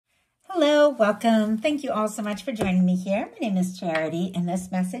welcome. Thank you all so much for joining me here. My name is Charity, and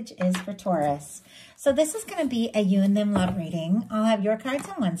this message is for Taurus. So this is going to be a you and them love reading. I'll have your cards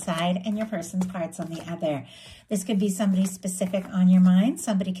on one side and your person's cards on the other. This could be somebody specific on your mind,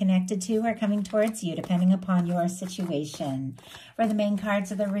 somebody connected to or coming towards you, depending upon your situation. For the main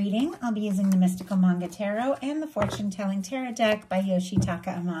cards of the reading, I'll be using the Mystical Manga Tarot and the Fortune Telling Tarot deck by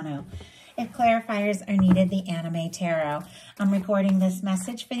Yoshitaka Amano. If clarifiers are needed, the Anime Tarot. I'm recording this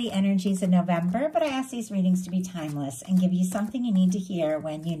message for the energies of November, but I ask these readings to be timeless and give you something you need to hear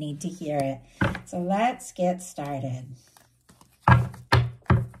when you need to hear it. So let's get started.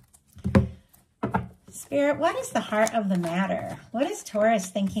 Spirit, what is the heart of the matter? What is Taurus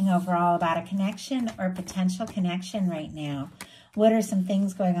thinking overall about a connection or potential connection right now? What are some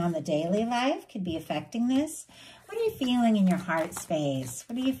things going on in the daily life could be affecting this? What are you feeling in your heart space?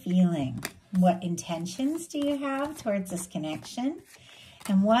 What are you feeling? What intentions do you have towards this connection?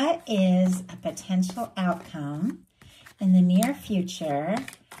 And what is a potential outcome in the near future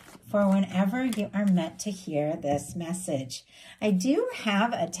for whenever you are meant to hear this message? I do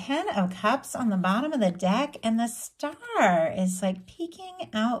have a 10 of Cups on the bottom of the deck, and the star is like peeking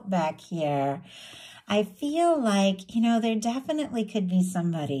out back here. I feel like, you know, there definitely could be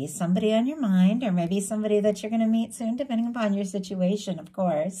somebody on your mind, or maybe somebody that you're going to meet soon, depending upon your situation, of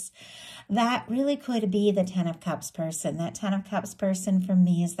course. That really could be the 10 of Cups person. That 10 of Cups person for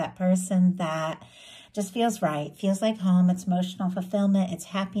me is that person that just feels right, feels like home. It's emotional fulfillment. It's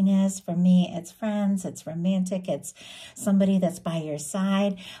happiness. For me, it's friends. It's romantic. It's somebody that's by your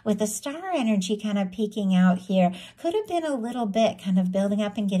side. With the star energy kind of peeking out here, could have been a little bit kind of building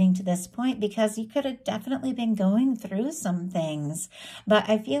up and getting to this point, because you could have definitely been going through some things. But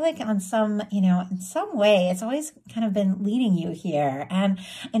I feel like on some, you know, in some way, it's always kind of been leading you here. And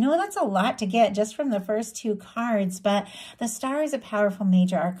I know that's a lot to get just from the first two cards, but the star is a powerful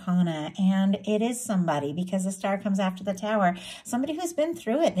major arcana, and it is somebody, because the star comes after the tower, somebody who's been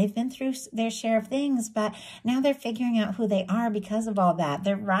through it. They've been through their share of things, but now they're figuring out who they are because of all that.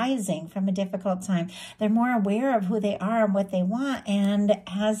 They're rising from a difficult time. They're more aware of who they are and what they want, and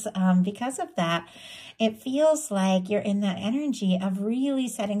as because of that, it feels like you're in that energy of really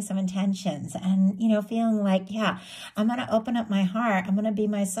setting some intentions and, you know, feeling like, yeah, I'm going to open up my heart. I'm going to be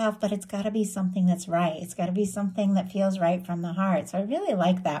myself, but it's got to be something that's right. It's got to be something that feels right from the heart. So I really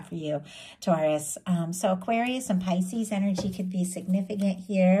like that for you, Taurus. So Aquarius and Pisces energy could be significant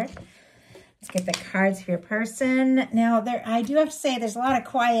here. Let's get the cards for your person. Now, I do have to say there's a lot of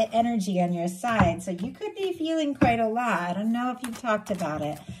quiet energy on your side, so you could be feeling quite a lot. I don't know if you've talked about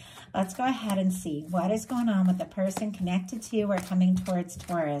it. Let's go ahead and see what is going on with the person connected to or coming towards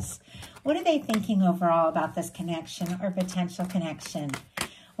Taurus. What are they thinking overall about this connection or potential connection?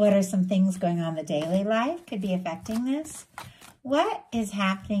 What are some things going on in the daily life could be affecting this? What is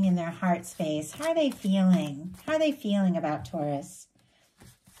happening in their heart space? How are they feeling? How are they feeling about Taurus?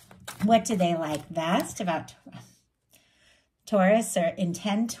 What do they like best about Taurus or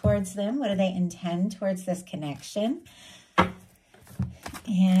intend towards them? What do they intend towards this connection?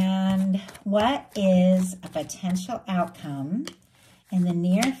 And what is a potential outcome in the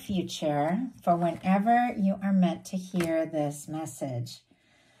near future for whenever you are meant to hear this message?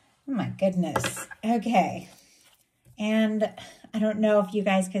 Oh my goodness. Okay. And I don't know if you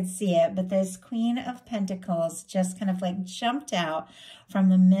guys could see it, but this Queen of Pentacles just kind of like jumped out from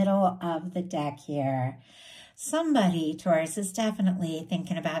the middle of the deck here. Somebody, Taurus, is definitely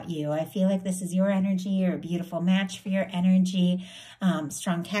thinking about you. I feel like this is your energy. You're a beautiful match for your energy.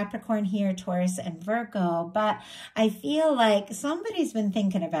 Strong Capricorn here, Taurus and Virgo. But I feel like somebody's been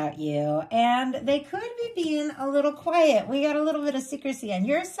thinking about you, and they could be being a little quiet. We got a little bit of secrecy on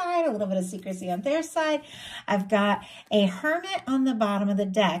your side, a little bit of secrecy on their side. I've got a Hermit on the bottom of the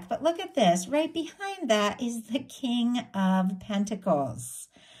deck. But look at this. Right behind that is the King of Pentacles.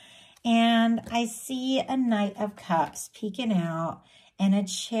 And I see a Knight of Cups peeking out and a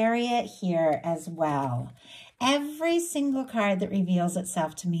Chariot here as well. Every single card that reveals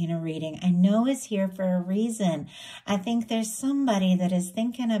itself to me in a reading, I know is here for a reason. I think there's somebody that is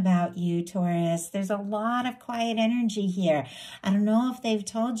thinking about you, Taurus. There's a lot of quiet energy here. I don't know if they've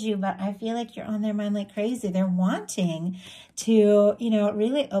told you, but I feel like you're on their mind like crazy. They're wanting to, you know,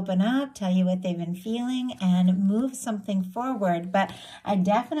 really open up, tell you what they've been feeling, and move something forward. But I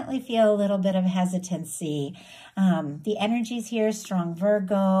definitely feel a little bit of hesitancy. The energy's here, strong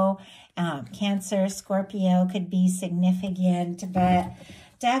Virgo, Cancer, Scorpio could be significant, but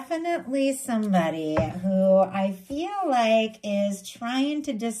definitely somebody who I feel like is trying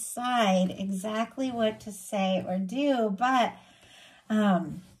to decide exactly what to say or do, but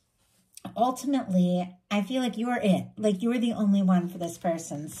ultimately, I feel like you're it. Like you're the only one for this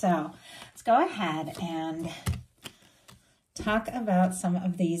person. So let's go ahead and talk about some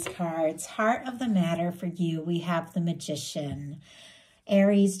of these cards. Heart of the matter for you, we have the Magician.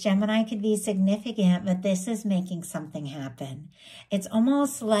 Aries, Gemini could be significant, but this is making something happen. It's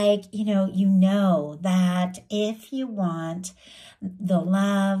almost like, you know that if you want the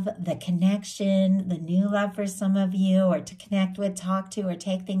love, the connection, the new love for some of you, or to connect with, talk to, or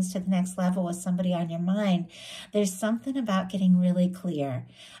take things to the next level with somebody on your mind, there's something about getting really clear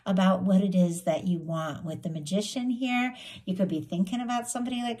about what it is that you want. With the Magician here, you could be thinking about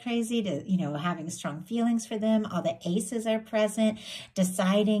somebody like crazy, having strong feelings for them. All the aces are present,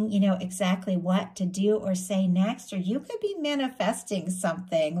 deciding, exactly what to do or say next, or you could be manifesting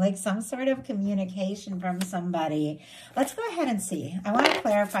something, like some sort of communication from somebody. Let's go ahead and see. I want to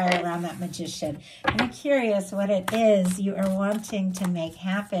clarify around that Magician. I'm curious what it is you are wanting to make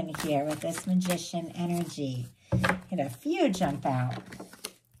happen here with this Magician energy. Get a few jump out.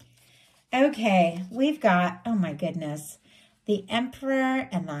 Okay, we've got, oh my goodness, the Emperor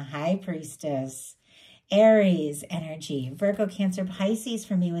and the High Priestess. Aries energy, Virgo, Cancer, Pisces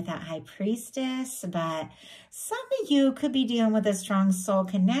for me with that High Priestess, but some of you could be dealing with a strong soul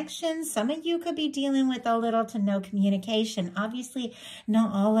connection. Some of you could be dealing with a little to no communication. Obviously,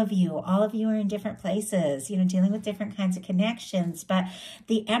 not all of you. All of you are in different places, dealing with different kinds of connections. But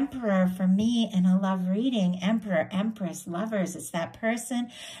the Emperor for me in a love reading, Emperor, Empress, lovers, it's that person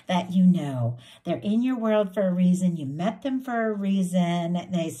that you know. They're in your world for a reason. You met them for a reason.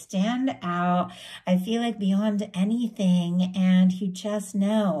 They stand out, I feel like, beyond anything. And you just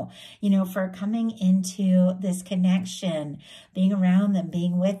know, for coming into this connection, being around them,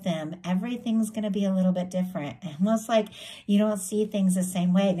 being with them, everything's going to be a little bit different. Almost like you don't see things the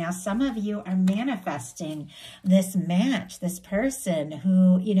same way. Now, some of you are manifesting this match, this person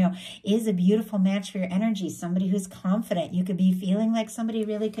who, is a beautiful match for your energy, somebody who's confident. You could be feeling like somebody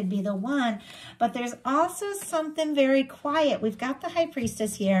really could be the one, but there's also something very quiet. We've got the High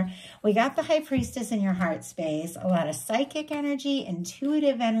Priestess here. We got the High Priestess in your heart space, a lot of psychic energy,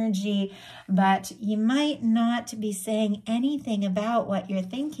 intuitive energy, but you might not be saying anything about what you're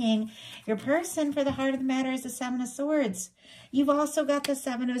thinking. Your person for the heart of the matter is the Seven of Swords. You've also got the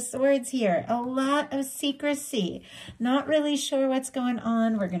Seven of Swords here. A lot of secrecy. Not really sure what's going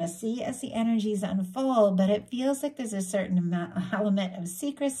on. We're going to see as the energies unfold, but it feels like there's a certain element of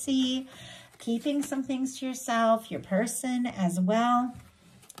secrecy, keeping some things to yourself, your person as well.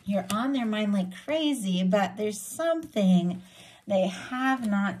 You're on their mind like crazy, but there's something they have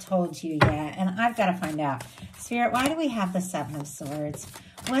not told you yet, and I've got to find out. Spirit, why do we have the Seven of Swords?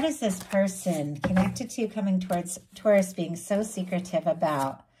 What is this person connected to coming towards Taurus being so secretive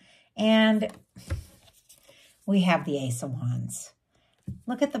about? And we have the Ace of Wands.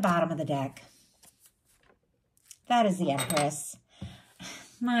 Look at the bottom of the deck. That is the Empress.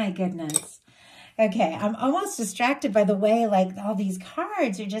 My goodness. Okay, I'm almost distracted by the way, like, all these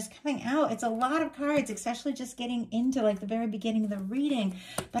cards are just coming out. It's a lot of cards, especially just getting into, like, the very beginning of the reading.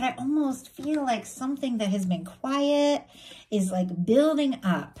 But I almost feel like something that has been quiet is, like, building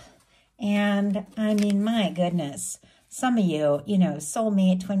up. And, I mean, my goodness. Some of you,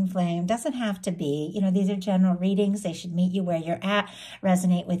 soulmate, twin flame, doesn't have to be. These are general readings. They should meet you where you're at,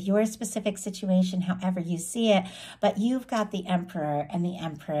 resonate with your specific situation, however you see it. But you've got the Emperor and the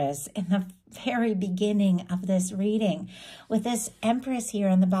Empress in the very beginning of this reading. With this Empress here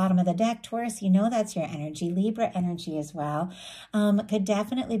on the bottom of the deck, Taurus, that's your energy. Libra energy as well. Could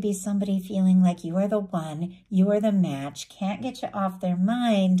definitely be somebody feeling like you are the one, you are the match, can't get you off their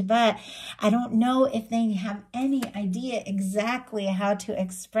mind, but I don't know if they have any idea exactly how to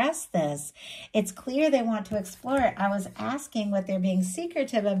express this. It's clear they want to explore it. I was asking what they're being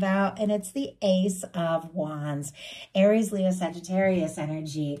secretive about, and it's the Ace of Wands. Aries, Leo, Sagittarius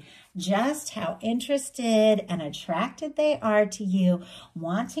energy. Just how interested and attracted they are to you,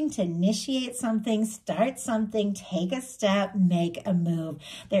 wanting to initiate something, start something, take a step, make a move.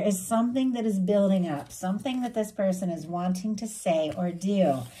 There is something that is building up, something that this person is wanting to say or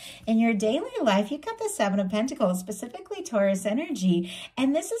do. In your daily life, you've got the Seven of Pentacles, specifically Taurus energy,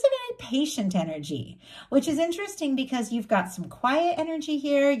 and this is a very patient energy, which is interesting because you've got some quiet energy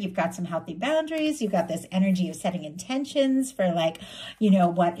here, you've got some healthy boundaries, you've got this energy of setting intentions for, like,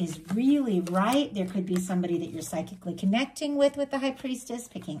 what is really totally right. There could be somebody that you're psychically connecting with the High Priestess,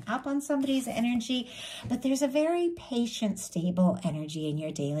 picking up on somebody's energy, but there's a very patient, stable energy in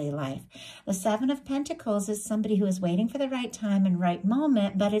your daily life. The Seven of Pentacles is somebody who is waiting for the right time and right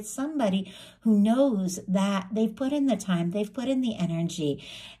moment, but it's somebody who knows that they've put in the time, they've put in the energy,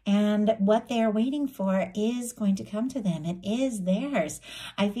 and what they're waiting for is going to come to them. It is theirs.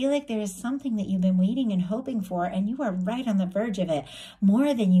 I feel like there is something that you've been waiting and hoping for, and you are right on the verge of it,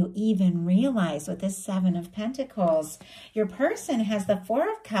 more than you even realize with this Seven of Pentacles. Your person has the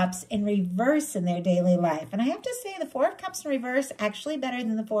Four of Cups in reverse in their daily life. And I have to say the Four of Cups in reverse actually better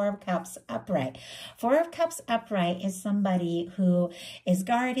than the Four of Cups upright. Four of Cups upright is somebody who is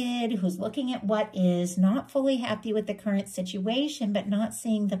guarded, who's looking at what is, not fully happy with the current situation, but not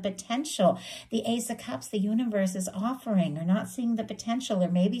seeing the potential the Ace of Cups, the universe, is offering, or not seeing the potential, or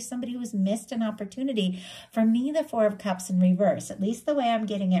maybe somebody who's missed an opportunity. For me, the Four of Cups in reverse, at least the way I'm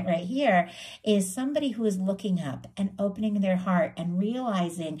getting it right here, is somebody who is looking up and opening their heart and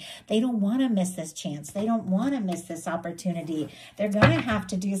realizing they don't want to miss this chance. They don't want to miss this opportunity. They're going to have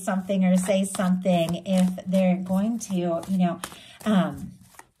to do something or say something if they're going to,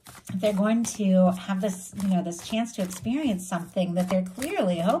 if they're going to have this, this chance to experience something that they're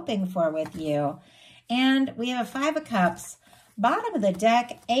clearly hoping for with you. And we have a Five of Cups, bottom of the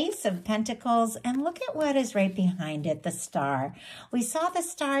deck, Ace of Pentacles, and look at what is right behind it, the Star. We saw the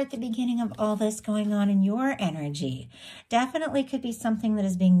Star at the beginning of all this going on in your energy. Definitely could be something that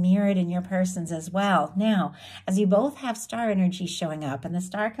is being mirrored in your person's as well. Now, as you both have Star energy showing up, and the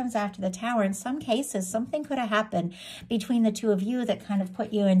Star comes after the Tower, in some cases, something could have happened between the two of you that kind of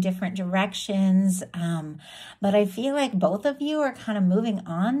put you in different directions. But I feel like both of you are kind of moving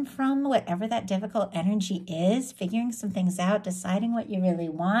on from whatever that difficult energy is, figuring some things out, deciding what you really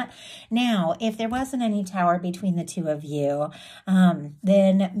want. Now, if there wasn't any Tower between the two of you,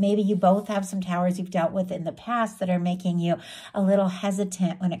 then maybe you both have some Towers you've dealt with in the past that are making you a little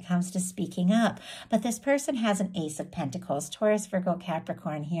hesitant when it comes to speaking up. But this person has an Ace of Pentacles, Taurus, Virgo,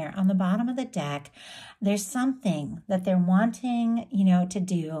 Capricorn here. On the bottom of the deck, there's something that they're wanting, to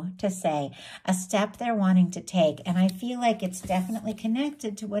do, to say, a step they're wanting to take. And I feel like it's definitely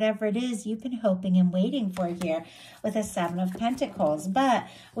connected to whatever it is you've been hoping and waiting for here with a Seven of Pentacles. But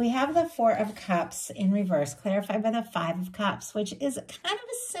we have the Four of Cups in reverse, clarified by the Five of Cups, which is kind of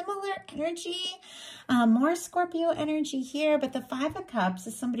a similar energy, more Scorpio energy here. But the Five of Cups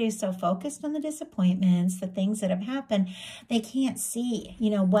is somebody who's so focused on the disappointments, the things that have happened, they can't see,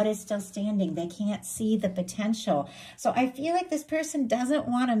 what is still standing. They can't see the potential. So I feel like this person doesn't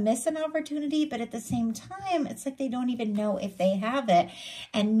want to miss an opportunity, but at the same time, it's like they don't even know if they have it.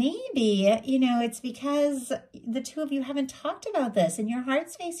 And maybe, it's because the two of you haven't talked about this. In your heart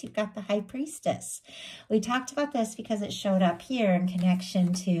space, you've got the High Priestess. We talked about this because it showed up here in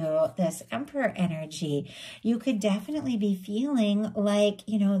connection to this Emperor energy. You could definitely be feeling like,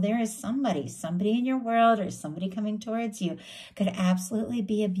 there is somebody in your world, or somebody coming towards you could absolutely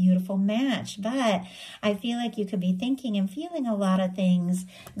be a beautiful match. But I feel like you could be thinking and feeling a lot of things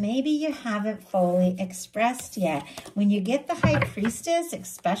maybe you haven't fully expressed yet. When you get the High Priestess,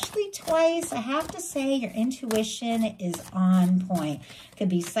 especially twice, I have to say your intuition is on point. Could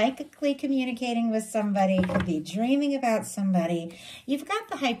be psychically communicating with somebody, could be dreaming about somebody. You've got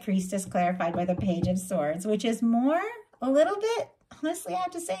the High Priestess clarified by the Page of Swords, which is a little bit, honestly, I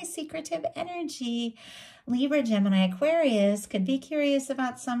have to say, secretive energy. Libra, Gemini, Aquarius could be curious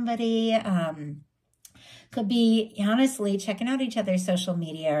about somebody, could be, honestly, checking out each other's social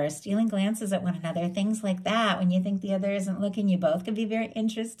media or stealing glances at one another, things like that. When you think the other isn't looking, you both could be very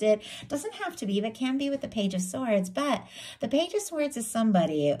interested. Doesn't have to be, but can be with the Page of Swords. But the Page of Swords is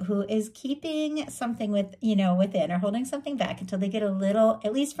somebody who is keeping something within, or holding something back until they get a little,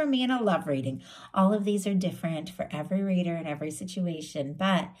 at least for me in a love reading. All of these are different for every reader and every situation.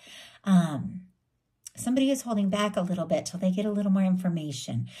 But, somebody is holding back a little bit till they get a little more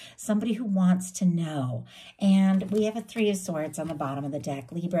information. Somebody who wants to know. And we have a Three of Swords on the bottom of the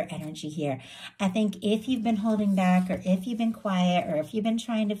deck, Libra energy here. I think if you've been holding back, or if you've been quiet, or if you've been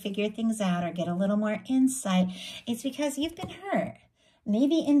trying to figure things out or get a little more insight, it's because you've been hurt.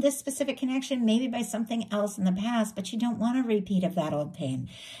 Maybe in this specific connection, maybe by something else in the past, but you don't want a repeat of that old pain.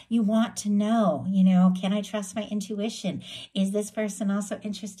 You want to know, can I trust my intuition? Is this person also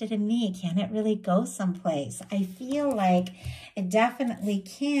interested in me? Can it really go someplace? I feel like it definitely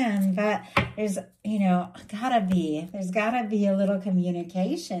can, but there's, there's gotta be a little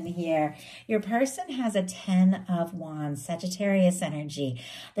communication here. Your person has a 10 of Wands, Sagittarius energy.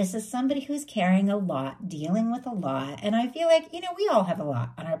 This is somebody who's carrying a lot, dealing with a lot. And I feel like, we all have a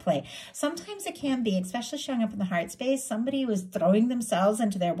lot on our plate. Sometimes it can be, especially showing up in the heart space, somebody who is throwing themselves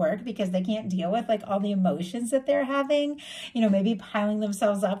into their work because they can't deal with like all the emotions that they're having, you know, maybe piling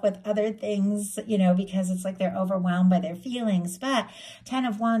themselves up with other things, you know, because it's like they're overwhelmed by their feelings. But 10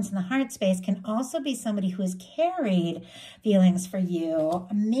 of Wands in the heart space can also be somebody who has carried feelings for you,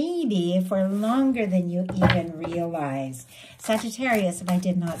 maybe for longer than you even realize. Sagittarius, if I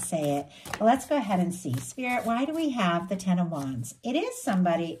did not say it. Well, let's go ahead and see. Spirit, why do we have the 10 of Wands? It is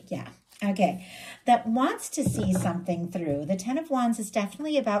somebody, yeah, okay, that wants to see something through. The 10 of Wands is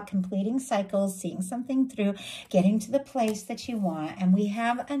definitely about completing cycles, seeing something through, getting to the place that you want. And we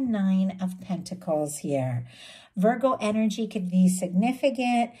have a 9 of Pentacles here. Virgo energy could be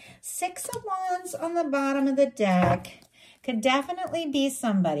significant. 6 of Wands on the bottom of the deck could definitely be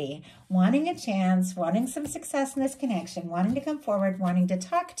somebody wanting a chance, wanting some success in this connection, wanting to come forward, wanting to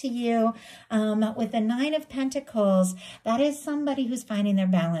talk to you. With the 9 of Pentacles, that is somebody who's finding their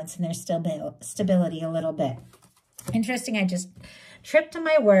balance and their stability a little bit. Interesting, I just tripped on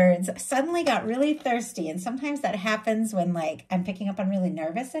my words, suddenly got really thirsty, and sometimes that happens when like I'm picking up on really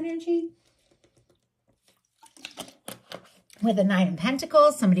nervous energy. With the 9 of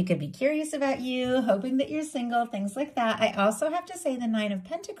Pentacles, somebody could be curious about you, hoping that you're single, things like that. I also have to say the 9 of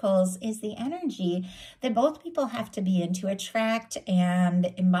Pentacles is the energy that both people have to be in to attract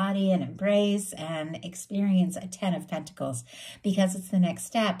and embody and embrace and experience a 10 of Pentacles, because it's the next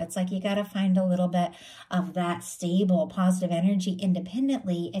step. It's like you got to find a little bit of that stable, positive energy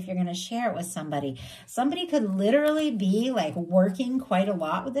independently if you're going to share it with somebody. Somebody could literally be like working quite a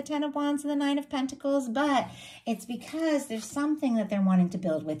lot with the 10 of Wands and the 9 of Pentacles, but it's because there's something that they're wanting to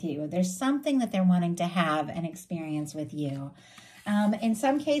build with you. There's something that they're wanting to have and experience with you. In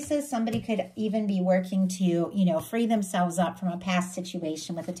some cases, somebody could even be working to, you know, free themselves up from a past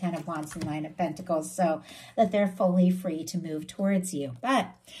situation with the 10 of Wands and 9 of Pentacles so that they're fully free to move towards you.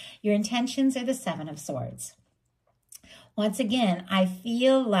 But your intentions are the 7 of Swords. Once again, I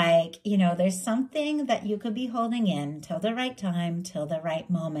feel like, you know, there's something that you could be holding in till the right time, till the right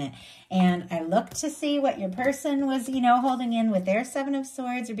moment. And I looked to see what your person was, you know, holding in with their 7 of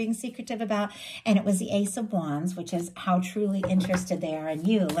Swords or being secretive about. And it was the Ace of Wands, which is how truly interested they are in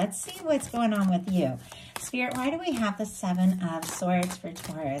you. Let's see what's going on with you. Spirit, why do we have the 7 of Swords for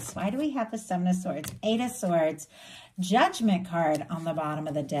Taurus? Why do we have the 7 of Swords, 8 of Swords, Judgment card on the bottom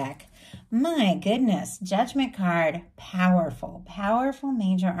of the deck? My goodness, Judgment card, powerful, powerful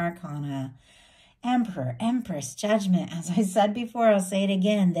major arcana. Emperor, Empress, Judgment. As I said before, I'll say it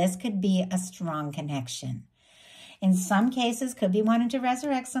again. This could be a strong connection. In some cases, could be wanting to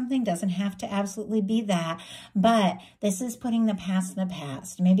resurrect something. Doesn't have to absolutely be that. But this is putting the past in the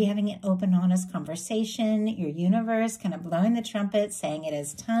past. Maybe having an open, honest conversation. Your universe kind of blowing the trumpet, saying it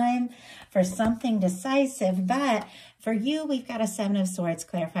is time for something decisive. But for you, we've got a 7 of Swords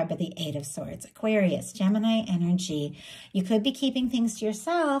clarified by the 8 of Swords. Aquarius, Gemini energy. You could be keeping things to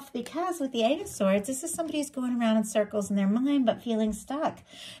yourself because with the 8 of Swords, this is somebody who's going around in circles in their mind but feeling stuck.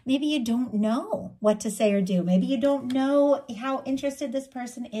 Maybe you don't know what to say or do. Maybe you don't know how interested this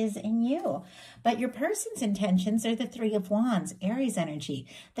person is in you. But your person's intentions are the 3 of Wands, Aries energy.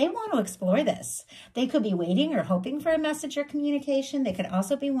 They want to explore this. They could be waiting or hoping for a message or communication. They could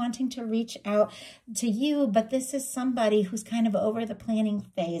also be wanting to reach out to you, but this is somebody who's kind of over the planning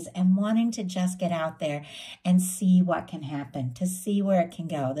phase and wanting to just get out there and see what can happen, to see where it can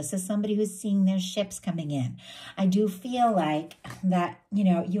go. This is somebody who's seeing their ships coming in. I do feel like that, you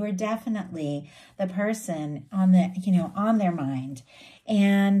know, you are definitely the person on the, you know, on their mind.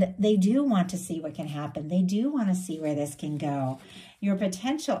 And they do want to see what can happen. They do want to see where this can go. Your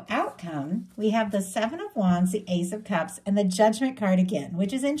potential outcome, we have the 7 of Wands, the Ace of Cups, and the Judgment card again,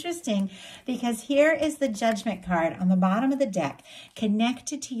 which is interesting because here is the Judgment card on the bottom of the deck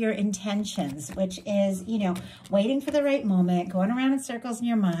connected to your intentions, which is, you know, waiting for the right moment, going around in circles in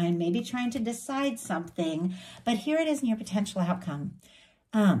your mind, maybe trying to decide something. But here it is in your potential outcome.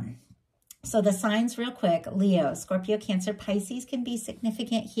 So the signs real quick, Leo, Scorpio, Cancer, Pisces can be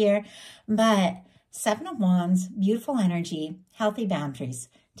significant here, but 7 of Wands, beautiful energy, healthy boundaries,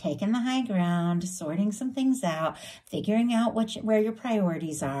 taking the high ground, sorting some things out, figuring out where your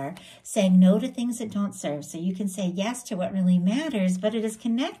priorities are, saying no to things that don't serve. So you can say yes to what really matters, but it is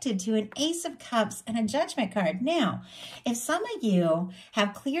connected to an Ace of Cups and a Judgment card. Now, if some of you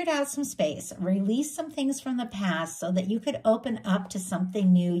have cleared out some space, released some things from the past so that you could open up to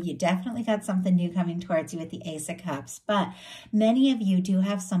something new, you definitely got something new coming towards you with the Ace of Cups. But many of you do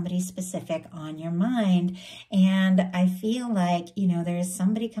have somebody specific on your mind. And I feel like, you know, there is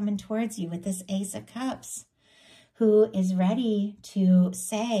somebody coming towards you with this Ace of Cups who is ready to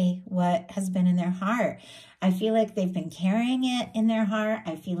say what has been in their heart. I feel like they've been carrying it in their heart.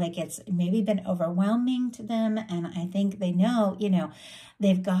 I feel like it's maybe been overwhelming to them. And I think they know,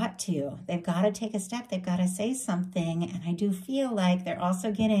 they've got to take a step. They've got to say something. And I do feel like they're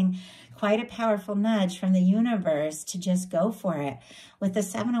also getting quite a powerful nudge from the universe to just go for it. With the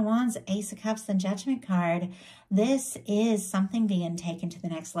Seven of Wands, Ace of Cups, and Judgment card, this is something being taken to the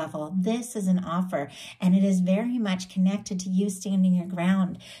next level. This is an offer, and it is very much connected to you standing your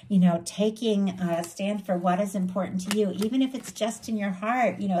ground, taking a stand for what is important to you, even if it's just in your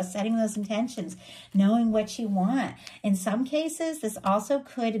heart, setting those intentions, knowing what you want. In some cases, this also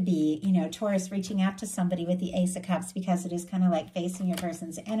could be, Taurus reaching out to somebody with the Ace of Cups, because it is kind of like facing your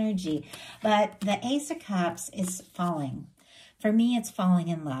person's energy. But the Ace of Cups is falling. For me, it's falling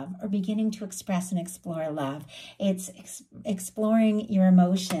in love or beginning to express and explore love. It's exploring your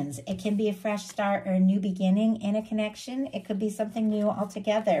emotions. It can be a fresh start or a new beginning in a connection. It could be something new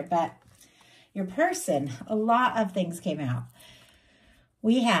altogether. But your person, a lot of things came out.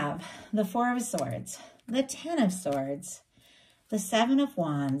 We have the Four of Swords, the Ten of Swords, the Seven of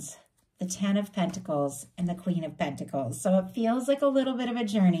Wands, the Ten of Pentacles, and the Queen of Pentacles. So it feels like a little bit of a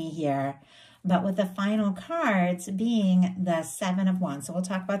journey here, but with the final cards being the Seven of Wands. So we'll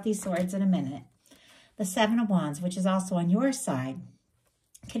talk about these swords in a minute. The Seven of Wands, which is also on your side,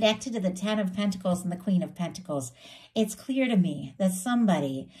 connected to the Ten of Pentacles and the Queen of Pentacles. It's clear to me that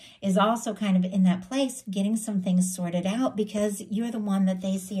somebody is also kind of in that place getting some things sorted out, because you're the one that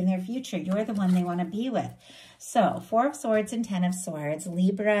they see in their future. You're the one they want to be with. So Four of Swords and Ten of Swords,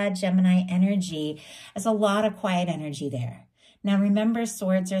 Libra, Gemini energy. There's a lot of quiet energy there. Now remember,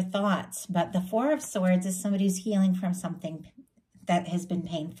 swords are thoughts, but the Four of Swords is somebody who's healing from something that has been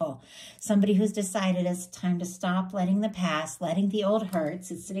painful. Somebody who's decided it's time to stop letting the past, letting the old hurts.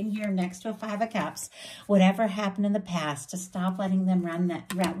 It's sitting here next to a Five of Cups. Whatever happened in the past, to stop letting them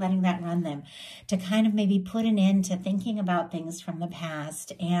letting that run them. To kind of maybe put an end to thinking about things from the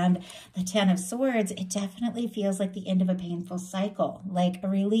past. And the Ten of Swords, it definitely feels like the end of a painful cycle, like a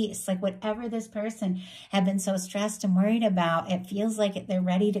release, like whatever this person had been so stressed and worried about, it feels like they're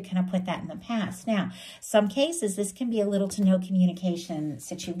ready to kind of put that in the past. Now, some cases, this can be a little to no communication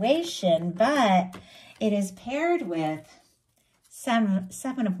situation, but it is paired with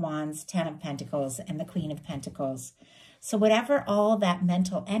Seven of Wands, Ten of Pentacles, and the Queen of Pentacles. So whatever all that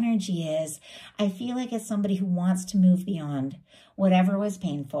mental energy is, I feel like it's somebody who wants to move beyond whatever was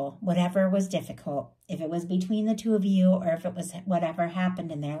painful, whatever was difficult. If it was between the two of you, or if it was whatever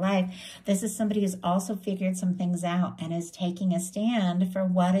happened in their life, this is somebody who's also figured some things out and is taking a stand for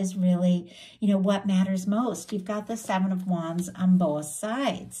what is really, what matters most. You've got the Seven of Wands on both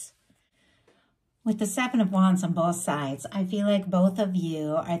sides. With the Seven of Wands on both sides, I feel like both of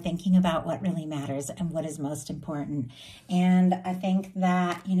you are thinking about what really matters and what is most important. And I think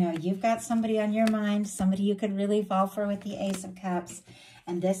that, you've got somebody on your mind, somebody you could really fall for with the Ace of Cups.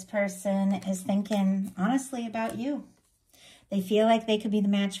 And this person is thinking honestly about you. They feel like they could be the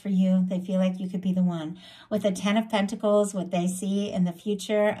match for you. They feel like you could be the one. With the Ten of Pentacles, what they see in the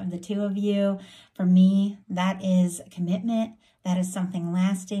future of the two of you, for me, that is commitment. That is something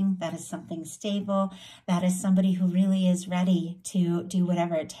lasting. That is something stable. That is somebody who really is ready to do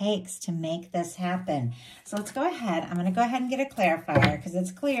whatever it takes to make this happen. So let's go ahead. I'm going to go ahead and get a clarifier, because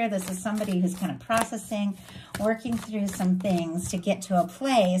it's clear this is somebody who's kind of processing, working through some things to get to a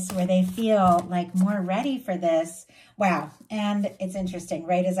place where they feel like more ready for this. Wow. And it's interesting,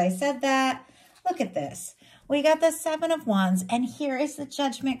 right? As I said that, look at this. We got the Seven of Wands, and here is the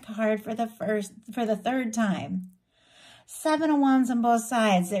Judgment card for the third time. Seven of Wands on both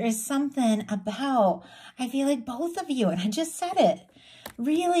sides. There is something about, I feel like both of you, and I just said it,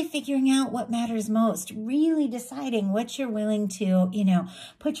 really figuring out what matters most, really deciding what you're willing to,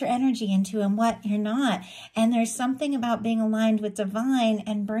 put your energy into and what you're not. And there's something about being aligned with divine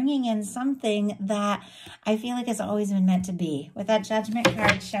and bringing in something that I feel like has always been meant to be. With that Judgment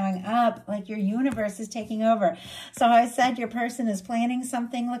card showing up, like your universe is taking over. So I said your person is planning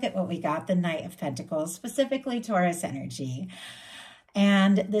something. Look at what we got, the Knight of Pentacles, specifically Taurus energy.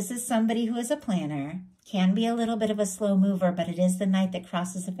 And this is somebody who is a planner, can be a little bit of a slow mover, but it is the Knight that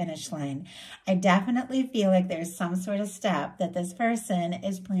crosses the finish line. I definitely feel like there's some sort of step that this person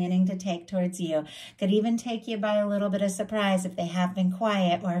is planning to take towards you. Could even take you by a little bit of surprise if they have been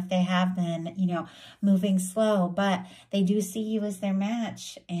quiet, or if they have been, moving slow, but they do see you as their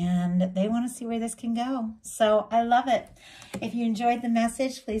match and they want to see where this can go. So I love it. If you enjoyed the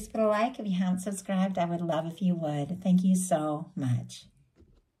message, please put a like. If you haven't subscribed, I would love if you would. Thank you so much.